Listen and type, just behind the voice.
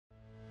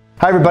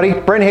Hi everybody,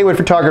 Brent Haywood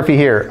Photography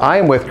here. I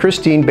am with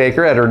Christine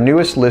Baker at her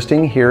newest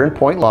listing here in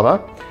Point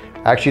Loma.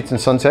 Actually, it's in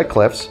Sunset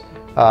Cliffs.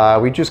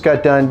 We just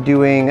got done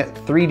doing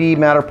 3D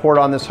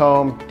Matterport on this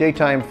home,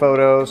 daytime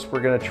photos.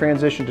 We're going to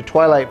transition to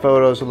twilight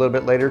photos a little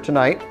bit later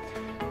tonight.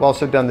 We've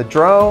also done the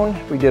drone.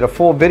 We did a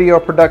full video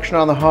production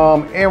on the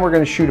home, and we're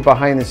going to shoot a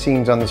behind the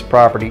scenes on this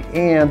property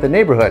and the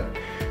neighborhood.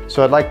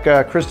 So I'd like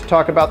Chris to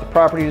talk about the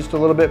property just a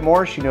little bit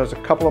more. She knows a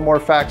couple of more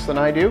facts than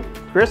I do.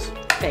 Chris?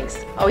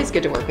 Thanks. Always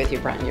good to work with you,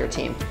 Brent, and your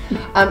team.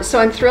 So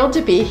I'm thrilled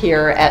to be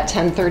here at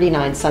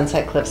 1039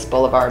 Sunset Cliffs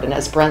Boulevard, and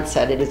as Brent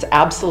said, it is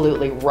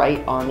absolutely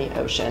right on the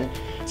ocean.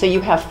 So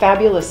you have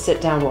fabulous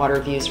sit-down water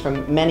views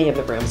from many of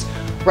the rooms.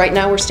 Right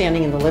now we're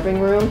standing in the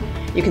living room.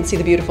 You can see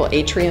the beautiful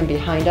atrium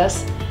behind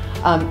us.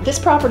 This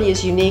property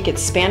is unique.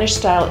 It's Spanish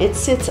style. It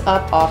sits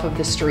up off of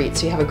the street,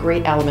 so you have a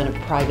great element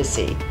of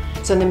privacy.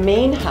 So in the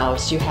main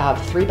house, you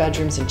have 3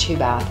 bedrooms and 2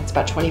 baths. It's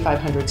about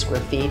 2,500 square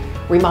feet,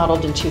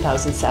 remodeled in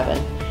 2007.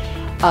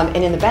 And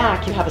in the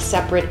back, you have a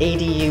separate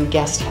ADU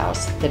guest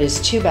house that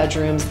is 2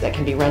 bedrooms that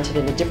can be rented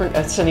in different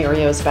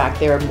scenarios back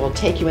there, and we'll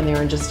take you in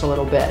there in just a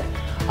little bit.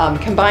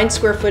 Combined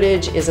square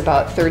footage is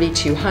about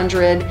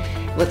 3,200.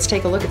 Let's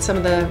take a look at some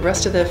of the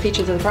rest of the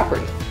features of the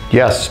property.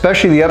 Yes,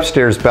 especially the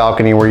upstairs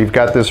balcony where you've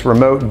got this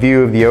remote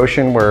view of the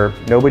ocean where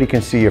nobody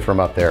can see you from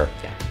up there.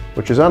 Yeah.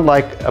 Which is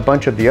unlike a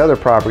bunch of the other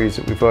properties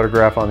that we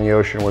photograph on the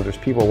ocean where there's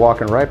people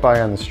walking right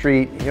by on the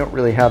street. You don't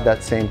really have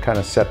that same kind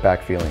of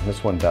setback feeling.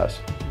 This one does.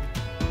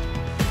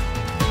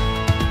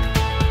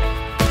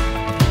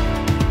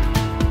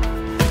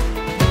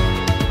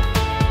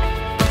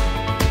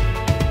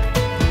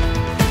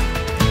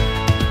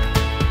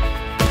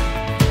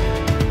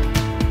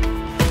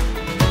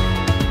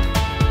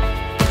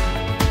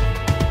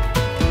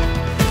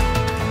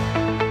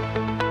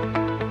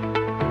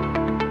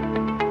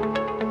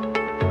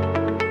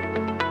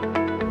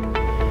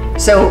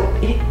 So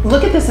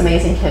look at this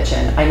amazing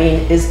kitchen. I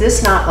mean, is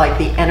this not like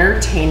the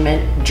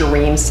entertainment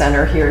dream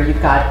center here?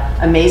 You've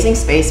got amazing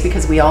space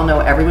because we all know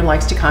everyone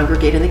likes to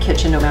congregate in the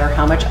kitchen no matter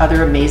how much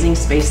other amazing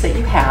space that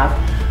you have.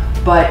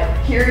 But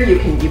here you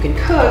can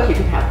cook, you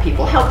can have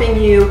people helping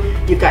you,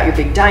 you've got your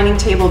big dining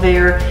table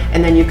there,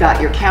 and then you've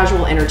got your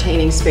casual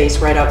entertaining space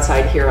right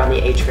outside here on the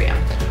atrium.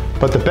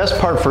 But the best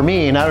part for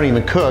me, and I don't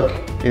even cook,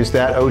 is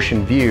that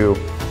ocean view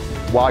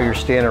while you're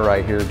standing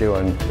right here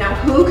doing. Now,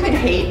 who could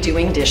hate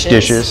doing dishes?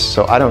 Dishes,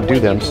 so I don't do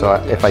them. So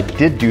if I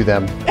did do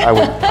them, I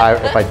would.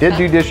 If I did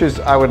do dishes,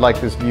 I would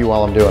like this view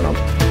while I'm doing them.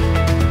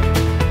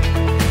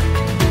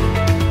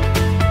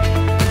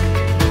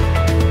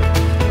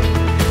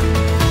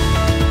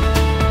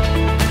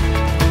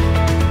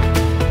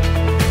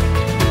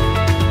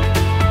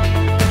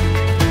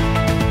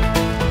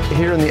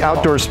 Here in the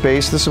outdoor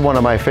space, this is one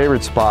of my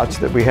favorite spots,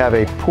 that we have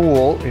a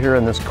pool here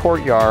in this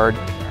courtyard,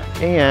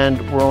 and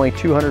we're only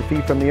 200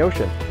 feet from the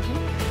ocean.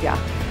 Yeah,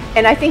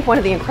 and I think one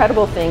of the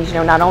incredible things, you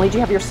know, not only do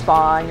you have your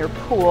spa and your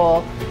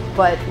pool,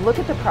 but look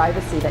at the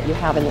privacy that you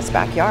have in this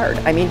backyard.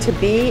 I mean, to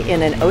be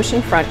in an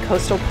oceanfront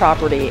coastal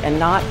property and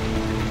not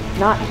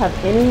have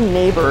any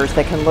neighbors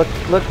that can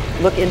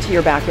look into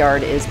your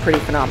backyard is pretty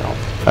phenomenal.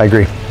 I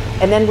agree.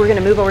 And then we're going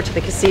to move over to the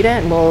casita,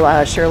 and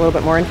we'll share a little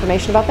bit more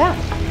information about that.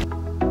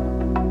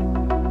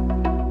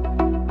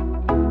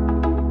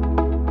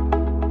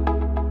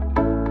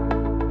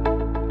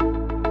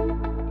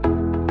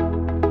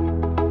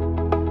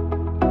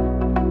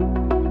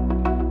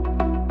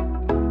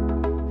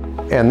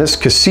 And this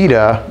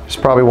casita is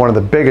probably one of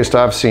the biggest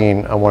I've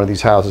seen on one of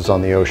these houses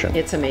on the ocean.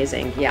 It's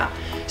amazing, yeah.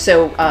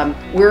 So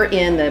we're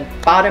in the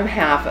bottom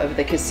half of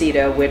the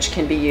casita, which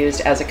can be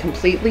used as a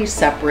completely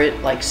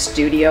separate, like,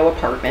 studio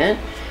apartment.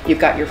 You've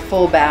got your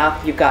full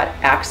bath, you've got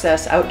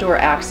access, outdoor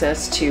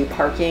access to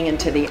parking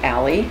into the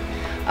alley.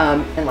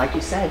 And like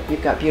you said,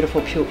 you've got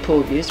beautiful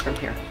pool views from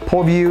here.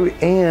 Pool view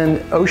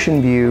and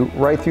ocean view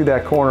right through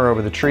that corner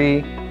over the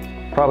tree.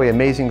 Probably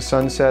amazing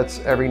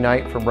sunsets every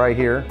night from right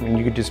here. I mean,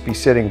 you could just be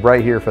sitting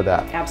right here for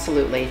that.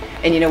 Absolutely.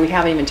 And you know, we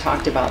haven't even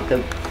talked about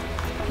the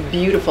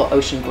beautiful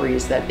ocean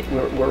breeze that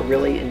we're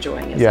really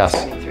enjoying as yes. we're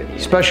coming through the unit.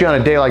 Especially on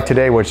a day like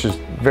today, which is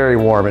very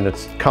warm and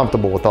it's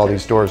comfortable with all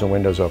these doors and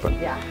windows open.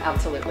 Yeah,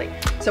 absolutely.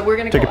 So we're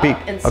going to go up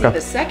and see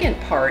the second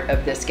part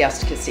of this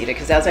guest casita,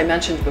 because as I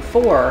mentioned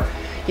before,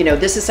 you know,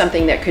 this is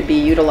something that could be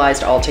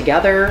utilized all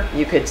together.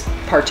 You could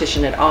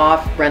partition it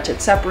off, rent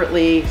it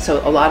separately.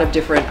 So a lot of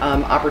different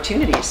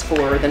opportunities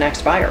for the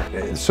next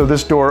buyer. So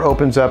this door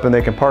opens up and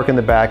they can park in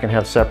the back and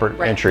have separate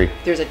entry.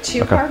 There's a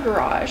 2-car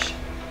garage,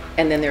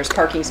 and then there's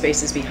parking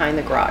spaces behind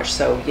the garage.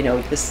 So, you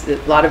know, a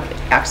lot of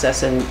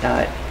access and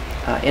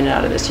in and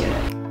out of this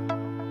unit.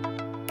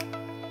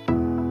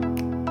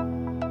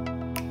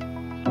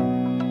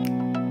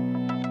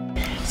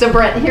 So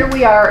Brent, here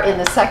we are in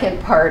the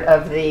second part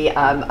of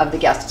the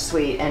guest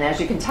suite, and as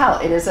you can tell,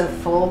 it is a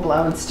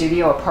full-blown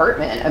studio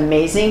apartment.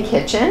 Amazing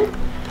kitchen,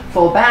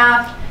 full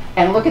bath,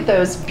 and look at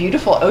those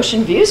beautiful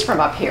ocean views from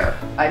up here.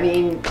 I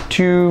mean,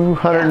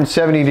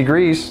 270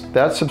 degrees.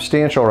 That's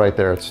substantial right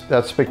there.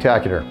 That's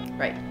spectacular.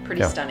 Right,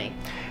 pretty stunning.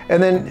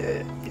 And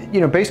then you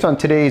know, based on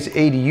today's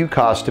ADU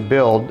cost to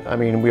build, I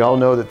mean, we all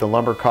know that the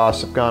lumber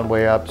costs have gone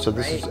way up, so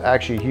this is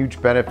actually a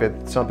huge benefit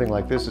that something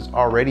like this is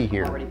already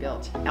here. Already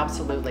built,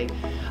 absolutely.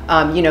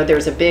 You know,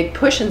 there's a big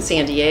push in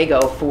San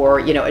Diego for,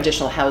 you know,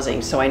 additional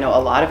housing. So I know a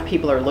lot of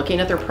people are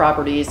looking at their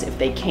properties. If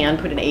they can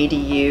put an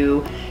ADU,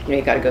 you know,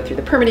 you've got to go through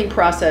the permitting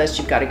process,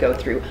 you've got to go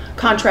through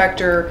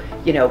contractor,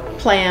 you know,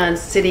 plans,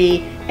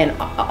 city, and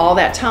all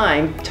that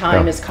time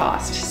is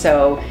cost.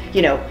 So,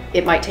 you know,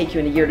 it might take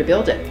you a year to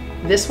build it.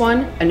 This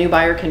one, a new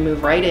buyer can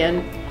move right in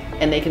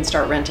and they can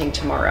start renting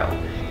tomorrow.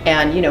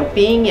 And, you know,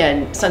 being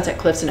in Sunset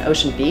Cliffs and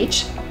Ocean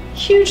Beach,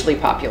 hugely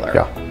popular.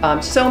 Yeah.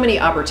 So many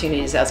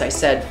opportunities, as I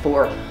said,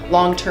 for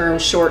long-term,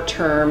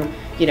 short-term,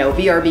 you know,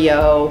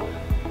 VRBO,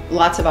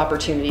 lots of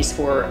opportunities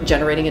for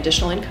generating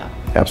additional income.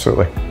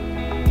 Absolutely.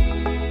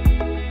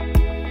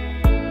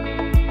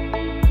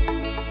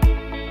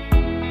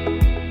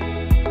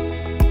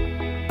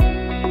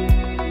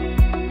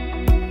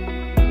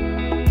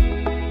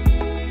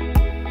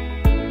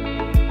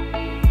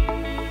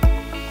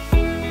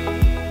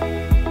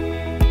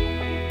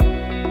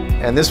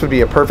 And this would be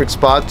a perfect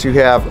spot to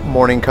have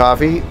morning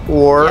coffee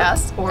or...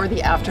 Yes, or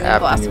the afternoon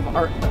glass of,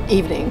 or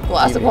evening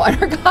glass of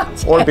wine or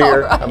cocktail. Or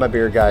beer. Right? I'm a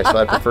beer guy, so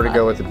I prefer to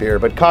go with the beer.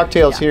 But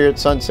cocktails here at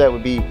Sunset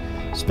would be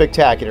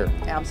spectacular.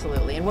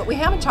 Absolutely. And what we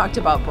haven't talked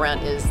about,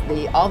 Brent, is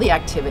all the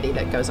activity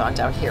that goes on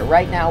down here.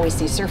 Right now we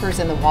see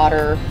surfers in the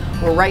water.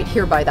 We're right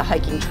here by the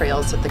hiking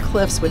trails at the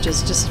cliffs, which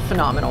is just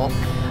phenomenal.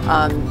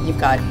 You've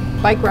got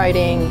bike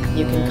riding,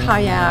 you can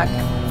kayak,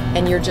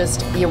 and you're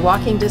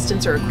walking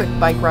distance or a quick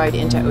bike ride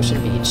into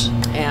Ocean Beach.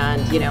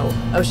 And you know,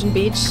 Ocean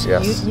Beach,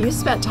 yes. you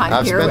spent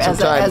time here as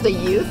a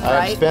youth,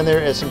 right? I've spent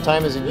there some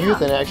time as a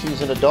youth and actually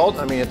as an adult.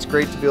 I mean, it's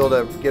great to be able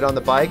to get on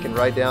the bike and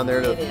ride down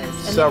there to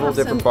several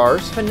different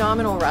bars.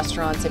 Phenomenal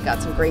restaurants. They've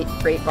got some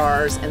great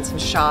bars and some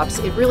shops.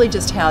 It really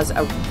just has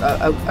a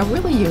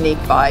really unique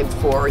vibe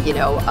for, you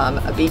know,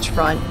 a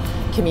beachfront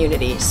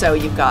community. So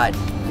you've got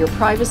your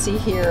privacy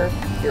here,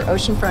 your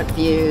oceanfront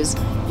views,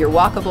 you're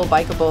walkable,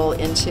 bikeable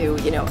into,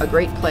 you know, a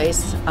great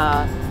place,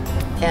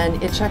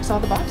 and it checks all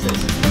the boxes.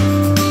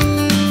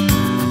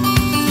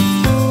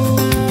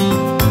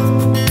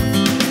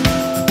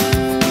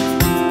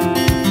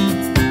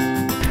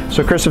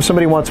 So Chris, if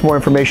somebody wants more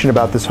information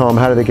about this home,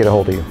 how do they get a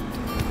hold of you?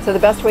 So the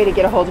best way to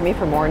get a hold of me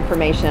for more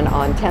information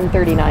on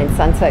 1039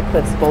 Sunset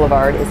Cliffs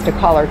Boulevard is to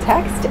call or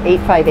text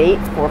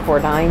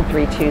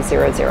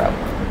 858-449-3200.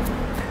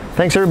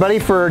 Thanks everybody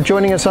for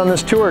joining us on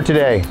this tour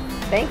today.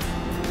 Thanks.